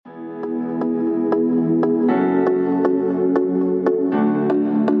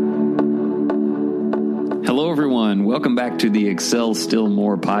welcome back to the Excel Still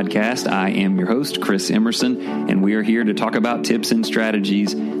More podcast. I am your host, Chris Emerson, and we are here to talk about tips and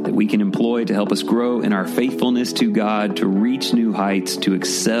strategies that we can employ to help us grow in our faithfulness to God, to reach new heights, to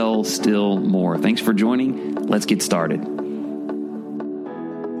excel still more. Thanks for joining. Let's get started.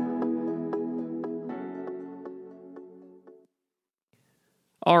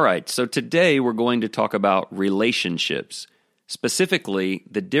 All right, so today we're going to talk about relationships. Specifically,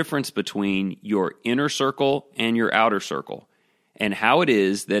 the difference between your inner circle and your outer circle, and how it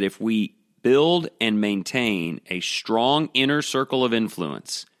is that if we build and maintain a strong inner circle of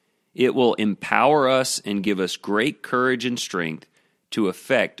influence, it will empower us and give us great courage and strength to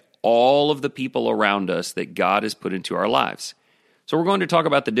affect all of the people around us that God has put into our lives. So we're going to talk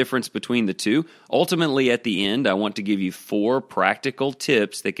about the difference between the two. Ultimately, at the end, I want to give you 4 practical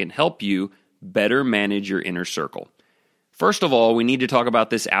tips that can help you better manage your inner circle. First of all, we need to talk about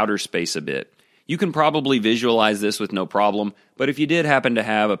this outer space a bit. You can probably visualize this with no problem, but if you did happen to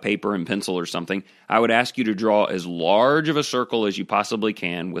have a paper and pencil or something, I would ask you to draw as large of a circle as you possibly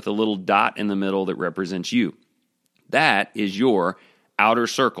can with a little dot in the middle that represents you. That is your outer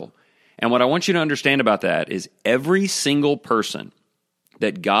circle. And what I want you to understand about that is every single person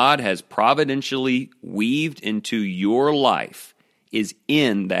that God has providentially weaved into your life is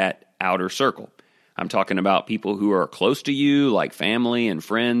in that outer circle. I'm talking about people who are close to you, like family and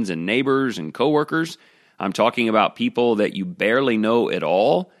friends and neighbors and coworkers. I'm talking about people that you barely know at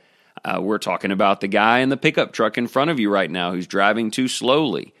all. We're talking about the guy in the pickup truck in front of you right now who's driving too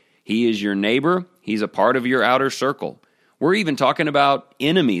slowly. He is your neighbor. He's a part of your outer circle. We're even talking about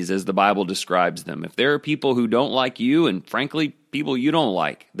enemies as the Bible describes them. If there are people who don't like you, and frankly, people you don't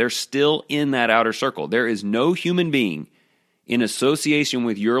like, they're still in that outer circle. There is no human being in association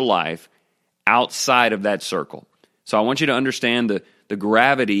with your life outside of that circle. So I want you to understand the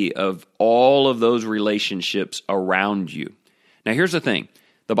gravity of all of those relationships around you. Now here's the thing.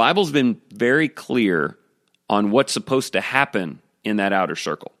 The Bible's been very clear on what's supposed to happen in that outer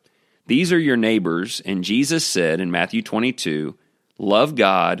circle. These are your neighbors, and Jesus said in Matthew 22, love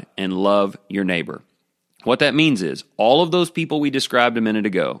God and love your neighbor. What that means is all of those people we described a minute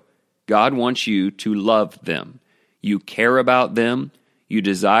ago, God wants you to love them. You care about them. You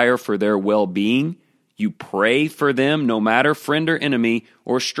desire for their well-being. You pray for them, no matter friend or enemy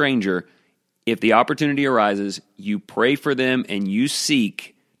or stranger. If the opportunity arises, you pray for them and you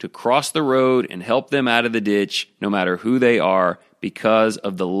seek to cross the road and help them out of the ditch, no matter who they are, because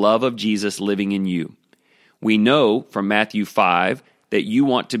of the love of Jesus living in you. We know from Matthew 5 that you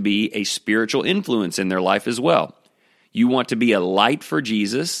want to be a spiritual influence in their life as well. You want to be a light for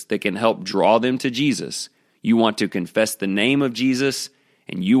Jesus that can help draw them to Jesus. You want to confess the name of Jesus,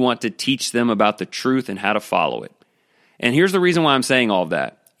 and you want to teach them about the truth and how to follow it. And here's the reason why I'm saying all of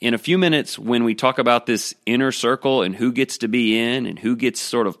that. In a few minutes, when we talk about this inner circle and who gets to be in and who gets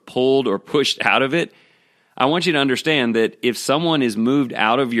sort of pulled or pushed out of it, I want you to understand that if someone is moved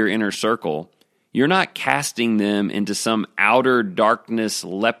out of your inner circle, you're not casting them into some outer darkness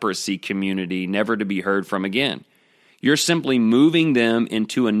leprosy community never to be heard from again. You're simply moving them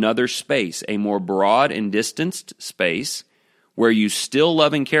into another space, a more broad and distanced space, where you still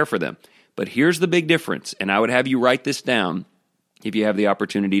love and care for them. But here's the big difference, and I would have you write this down if you have the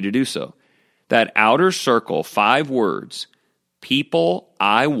opportunity to do so. That outer circle, 5 words, people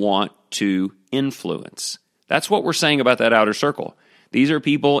I want to influence. That's what we're saying about that outer circle. These are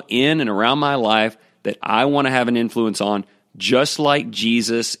people in and around my life that I want to have an influence on, just like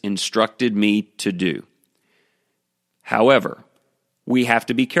Jesus instructed me to do. However, we have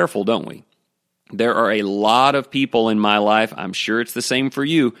to be careful, don't we? There are a lot of people in my life, I'm sure it's the same for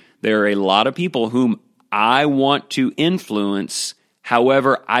you, there are a lot of people whom I want to influence,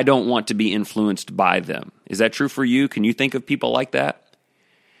 however, I don't want to be influenced by them. Is that true for you? Can you think of people like that?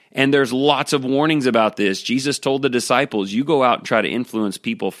 And there's lots of warnings about this. Jesus told the disciples, you go out and try to influence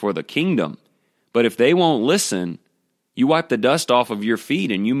people for the kingdom, but if they won't listen, you wipe the dust off of your feet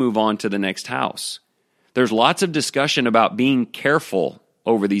and you move on to the next house. There's lots of discussion about being careful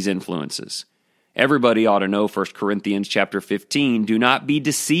over these influences. Everybody ought to know 1 Corinthians chapter 15, do not be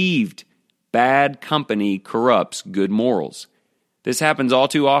deceived. Bad company corrupts good morals. This happens all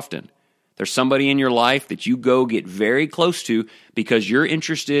too often. There's somebody in your life that you go get very close to because you're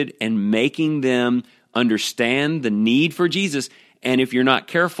interested in making them understand the need for Jesus. And if you're not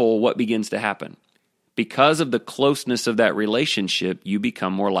careful, what begins to happen? Because of the closeness of that relationship, you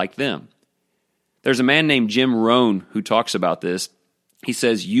become more like them. There's a man named Jim Rohn who talks about this. He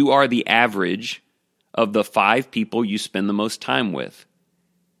says, you are the average of the 5 people you spend the most time with.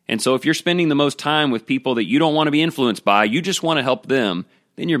 And so if you're spending the most time with people that you don't want to be influenced by, you just want to help them,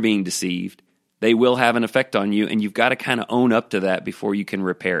 then you're being deceived. They will have an effect on you, and you've got to kind of own up to that before you can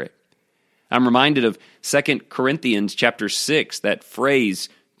repair it. I'm reminded of 2 Corinthians chapter 6, that phrase,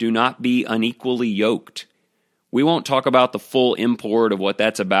 do not be unequally yoked. We won't talk about the full import of what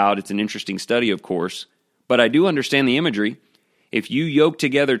that's about. It's an interesting study, of course, but I do understand the imagery. If you yoke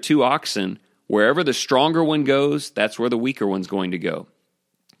together two oxen, wherever the stronger one goes, that's where the weaker one's going to go.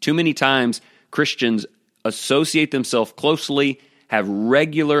 Too many times, Christians associate themselves closely, have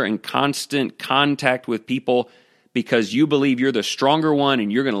regular and constant contact with people because you believe you're the stronger one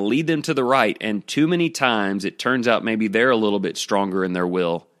and you're going to lead them to the right. And too many times it turns out maybe they're a little bit stronger in their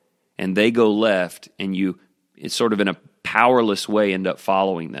will and they go left, and you, it's sort of in a powerless way, end up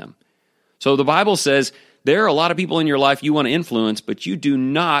following them. So the Bible says there are a lot of people in your life you want to influence, but you do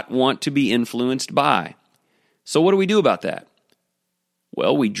not want to be influenced by. So what do we do about that?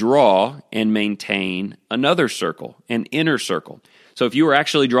 Well, we draw and maintain another circle, an inner circle. So if you were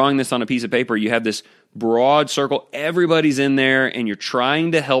actually drawing this on a piece of paper, you have this broad circle, everybody's in there, and you're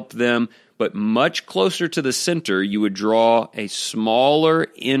trying to help them, but much closer to the center, you would draw a smaller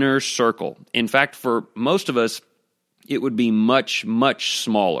inner circle. In fact, for most of us, it would be much, much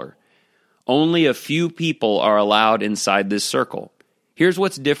smaller. Only a few people are allowed inside this circle. Here's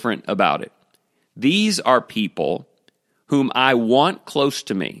what's different about it. These are people whom I want close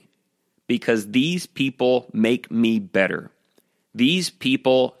to me because these people make me better. These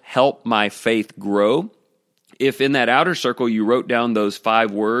people help my faith grow. If in that outer circle you wrote down those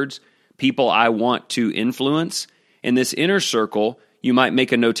 5 words, people I want to influence, in this inner circle you might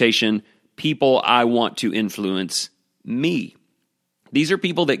make a notation, people I want to influence me. These are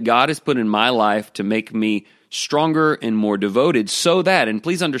people that God has put in my life to make me stronger and more devoted so that, and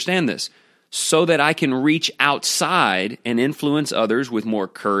please understand this, so that I can reach outside and influence others with more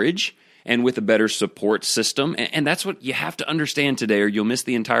courage and with a better support system. And that's what you have to understand today, or you'll miss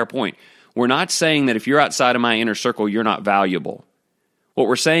the entire point. We're not saying that if you're outside of my inner circle, you're not valuable. What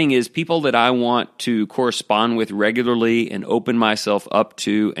we're saying is people that I want to correspond with regularly and open myself up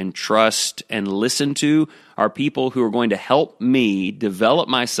to and trust and listen to are people who are going to help me develop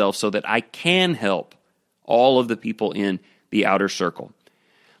myself so that I can help all of the people in the outer circle.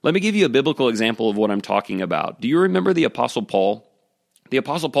 Let me give you a biblical example of what I'm talking about. Do you remember the Apostle Paul? The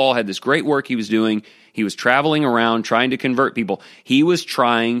Apostle Paul had this great work he was doing. He was traveling around trying to convert people. He was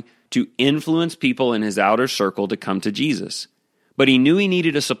trying to influence people in his outer circle to come to Jesus. But he knew he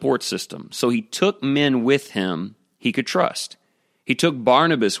needed a support system, so he took men with him he could trust. He took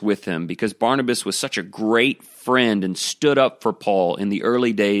Barnabas with him because Barnabas was such a great friend and stood up for Paul in the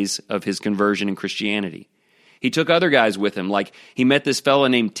early days of his conversion in Christianity. He took other guys with him, like he met this fellow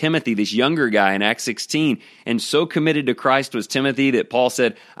named Timothy, this younger guy in Acts 16, and so committed to Christ was Timothy that Paul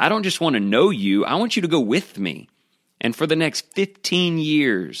said, I don't just want to know you, I want you to go with me. And for the next 15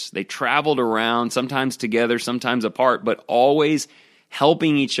 years, they traveled around, sometimes together, sometimes apart, but always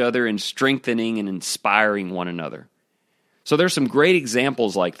helping each other and strengthening and inspiring one another. So there's some great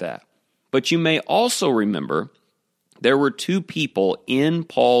examples like that. But you may also remember there were 2 people in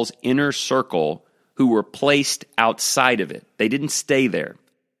Paul's inner circle who were placed outside of it. They didn't stay there.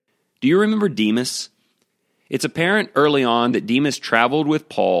 Do you remember Demas? It's apparent early on that Demas traveled with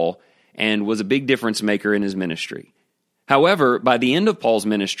Paul and was a big difference maker in his ministry. However, by the end of Paul's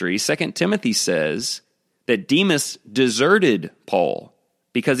ministry, 2 Timothy says that Demas deserted Paul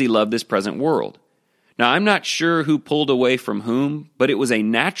because he loved this present world. Now, I'm not sure who pulled away from whom, but it was a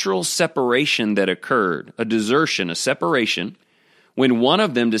natural separation that occurred, a desertion, a separation, when one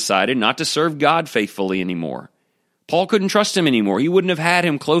of them decided not to serve God faithfully anymore. Paul couldn't trust him anymore. He wouldn't have had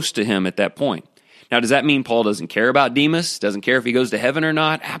him close to him at that point. Now, does that mean Paul doesn't care about Demas? Doesn't care if he goes to heaven or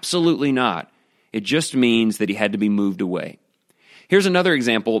not? Absolutely not. It just means that he had to be moved away. Here's another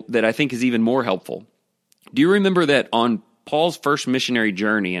example that I think is even more helpful. Do you remember that on Paul's first missionary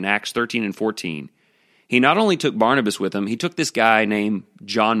journey in Acts 13 and 14, he not only took Barnabas with him, he took this guy named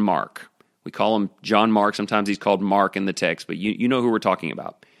John Mark. We call him John Mark. Sometimes he's called Mark in the text, but you know who we're talking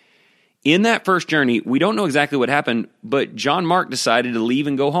about. In that first journey, we don't know exactly what happened, but John Mark decided to leave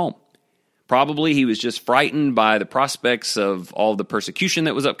and go home. Probably he was just frightened by the prospects of all the persecution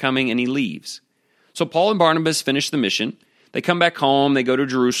that was upcoming, and he leaves. So Paul and Barnabas finish the mission. They come back home. They go to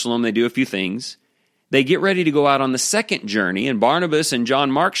Jerusalem. They do a few things. They get ready to go out on the second journey, and Barnabas and John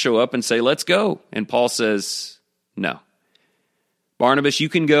Mark show up and say, let's go. And Paul says, no. Barnabas, you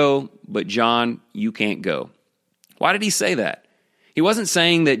can go, but John, you can't go. Why did he say that? He wasn't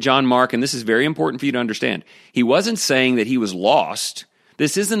saying that John Mark, and this is very important for you to understand, he wasn't saying that he was lost.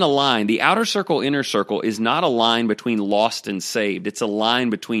 This isn't a line. The outer circle, inner circle is not a line between lost and saved. It's a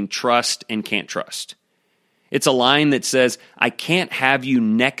line between trust and can't trust. It's a line that says, I can't have you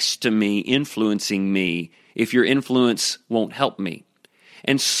next to me influencing me if your influence won't help me.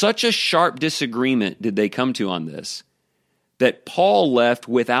 And such a sharp disagreement did they come to on this that Paul left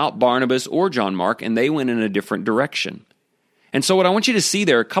without Barnabas or John Mark, and they went in a different direction. And so what I want you to see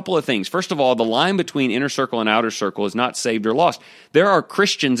there are a couple of things. First of all, the line between inner circle and outer circle is not saved or lost. There are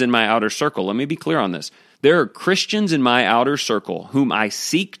Christians in my outer circle. Let me be clear on this. There are Christians in my outer circle whom I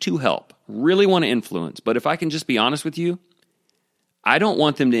seek to help, really want to influence. But if I can just be honest with you, I don't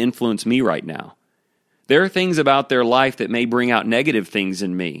want them to influence me right now. There are things about their life that may bring out negative things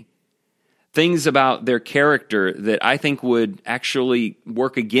in me. Things about their character that I think would actually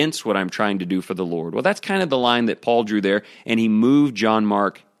work against what I'm trying to do for the Lord. Well, that's kind of the line that Paul drew there, and he moved John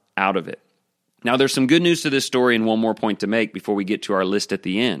Mark out of it. Now, there's some good news to this story and one more point to make before we get to our list at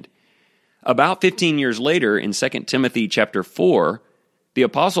the end. About 15 years later, in 2 Timothy chapter 4, the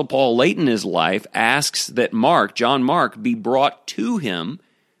Apostle Paul, late in his life, asks that John Mark, be brought to him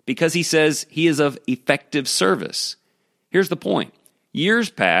because he says he is of effective service. Here's the point. Years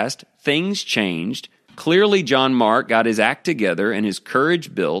passed, things changed. Clearly, John Mark got his act together and his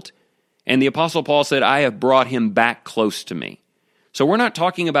courage built, and the Apostle Paul said, I have brought him back close to me. So we're not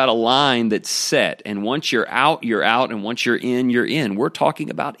talking about a line that's set, and once you're out, and once you're in, you're in. We're talking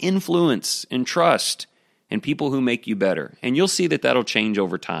about influence and trust and people who make you better, and you'll see that that'll change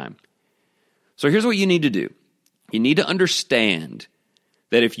over time. So here's what you need to do. You need to understand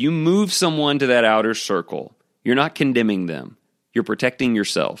that if you move someone to that outer circle, you're not condemning them. You're protecting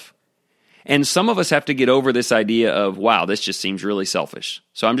yourself. And some of us have to get over this idea of, wow, this just seems really selfish.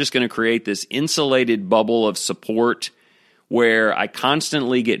 So I'm just going to create this insulated bubble of support where I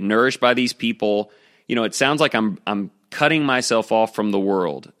constantly get nourished by these people. You know, it sounds like I'm cutting myself off from the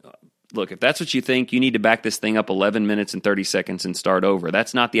world. Look, if that's what you think, you need to back this thing up 11 minutes and 30 seconds and start over.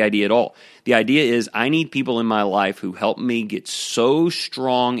 That's not the idea at all. The idea is I need people in my life who help me get so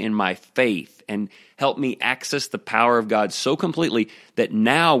strong in my faith and help me access the power of God so completely that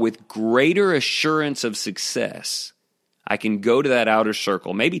now with greater assurance of success, I can go to that outer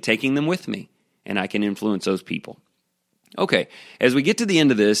circle, maybe taking them with me, and I can influence those people. Okay, as we get to the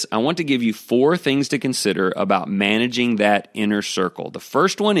end of this, I want to give you 4 things to consider about managing that inner circle. The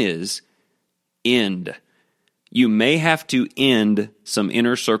first one is end. You may have to end some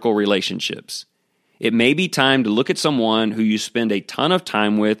inner circle relationships. It may be time to look at someone who you spend a ton of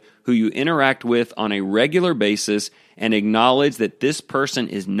time with, who you interact with on a regular basis, and acknowledge that this person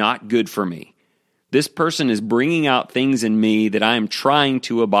is not good for me. This person is bringing out things in me that I am trying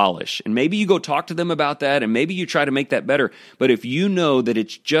to abolish. And maybe you go talk to them about that, and maybe you try to make that better. But if you know that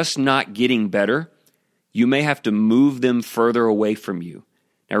it's just not getting better, you may have to move them further away from you.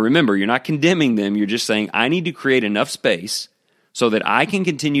 Now remember, you're not condemning them. You're just saying, I need to create enough space so that I can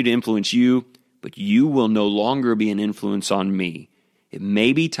continue to influence you, but you will no longer be an influence on me. It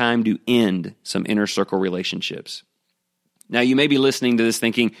may be time to end some inner circle relationships. Now, you may be listening to this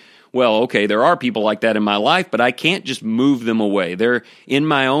thinking, well, okay, there are people like that in my life, but I can't just move them away. They're in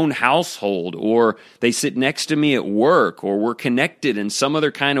my own household, or they sit next to me at work, or we're connected in some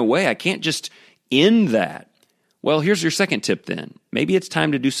other kind of way. I can't just end that. Well, here's your second tip then. Maybe it's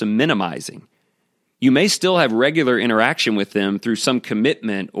time to do some minimizing. You may still have regular interaction with them through some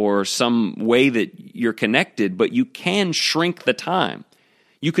commitment or some way that you're connected, but you can shrink the time.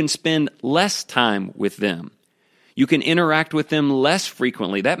 You can spend less time with them. You can interact with them less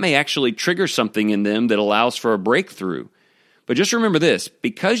frequently. That may actually trigger something in them that allows for a breakthrough. But just remember this,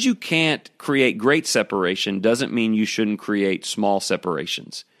 because you can't create great separation doesn't mean you shouldn't create small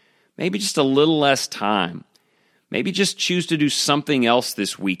separations. Maybe just a little less time. Maybe just choose to do something else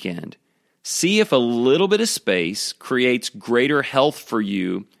this weekend. See if a little bit of space creates greater health for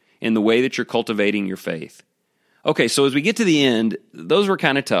you in the way that you're cultivating your faith. Okay, so as we get to the end, those were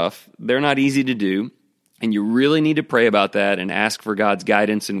kind of tough. They're not easy to do, and you really need to pray about that and ask for God's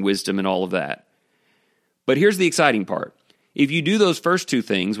guidance and wisdom and all of that. But here's the exciting part. If you do those first 2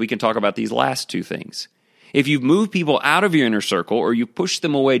 things, we can talk about these last 2 things. If you've moved people out of your inner circle or you push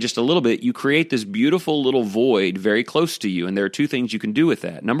them away just a little bit, you create this beautiful little void very close to you, and there are 2 things you can do with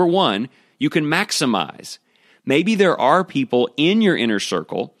that. Number 1, you can maximize. Maybe there are people in your inner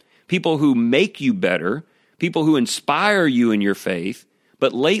circle, people who make you better, people who inspire you in your faith,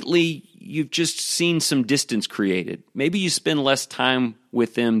 but lately you've just seen some distance created. Maybe you spend less time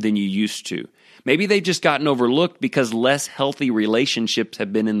with them than you used to. Maybe they've just gotten overlooked because less healthy relationships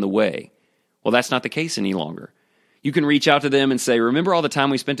have been in the way. Well, that's not the case any longer. You can reach out to them and say, remember all the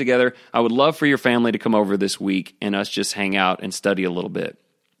time we spent together? I would love for your family to come over this week and us just hang out and study a little bit.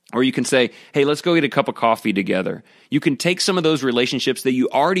 Or you can say, hey, let's go get a cup of coffee together. You can take some of those relationships that you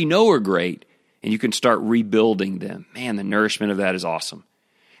already know are great and you can start rebuilding them. Man, the nourishment of that is awesome.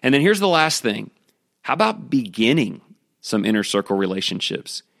 And then here's the last thing. How about beginning some inner circle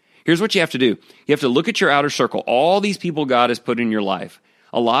relationships? Here's what you have to do. You have to look at your outer circle, all these people God has put in your life,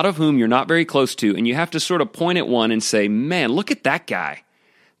 a lot of whom you're not very close to, and you have to sort of point at one and say, man, look at that guy.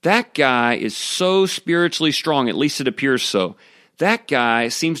 That guy is so spiritually strong, at least it appears so. That guy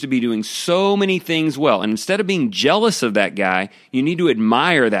seems to be doing so many things well. And instead of being jealous of that guy, you need to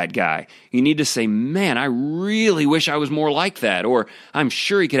admire that guy. You need to say, man, I really wish I was more like that, or I'm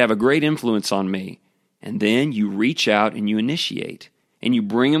sure he could have a great influence on me. And then you reach out and you initiate, and you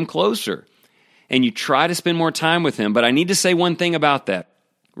bring him closer, and you try to spend more time with him. But I need to say one thing about that.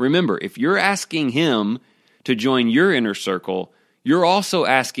 Remember, if you're asking him to join your inner circle, you're also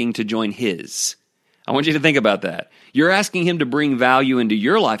asking to join his. I want you to think about that. You're asking him to bring value into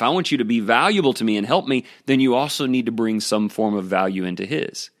your life. I want you to be valuable to me and help me. Then you also need to bring some form of value into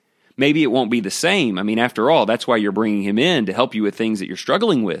his. Maybe it won't be the same. I mean, after all, that's why you're bringing him in, to help you with things that you're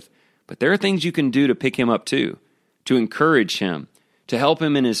struggling with. But there are things you can do to pick him up too, to encourage him, to help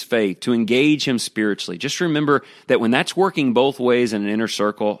him in his faith, to engage him spiritually. Just remember that when that's working both ways in an inner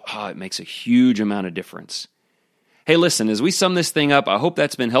circle, it makes a huge amount of difference. Hey, listen, as we sum this thing up, I hope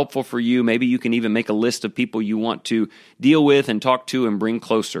that's been helpful for you. Maybe you can even make a list of people you want to deal with and talk to and bring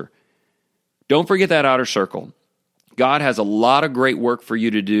closer. Don't forget that outer circle. God has a lot of great work for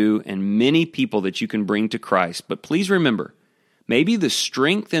you to do and many people that you can bring to Christ. But please remember, maybe the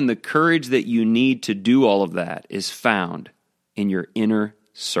strength and the courage that you need to do all of that is found in your inner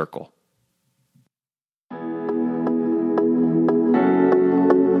circle.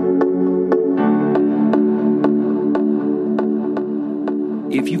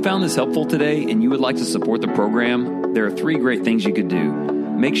 If you found this helpful today and you would like to support the program, there are 3 great things you could do.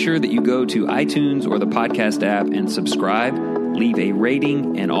 Make sure that you go to iTunes or the podcast app and subscribe, leave a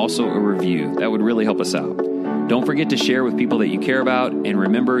rating, and also a review. That would really help us out. Don't forget to share with people that you care about, and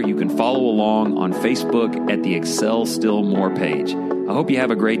remember, you can follow along on Facebook at the Excel Still More page. I hope you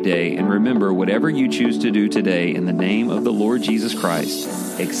have a great day, and remember, whatever you choose to do today in the name of the Lord Jesus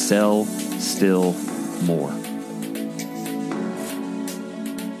Christ, excel still more.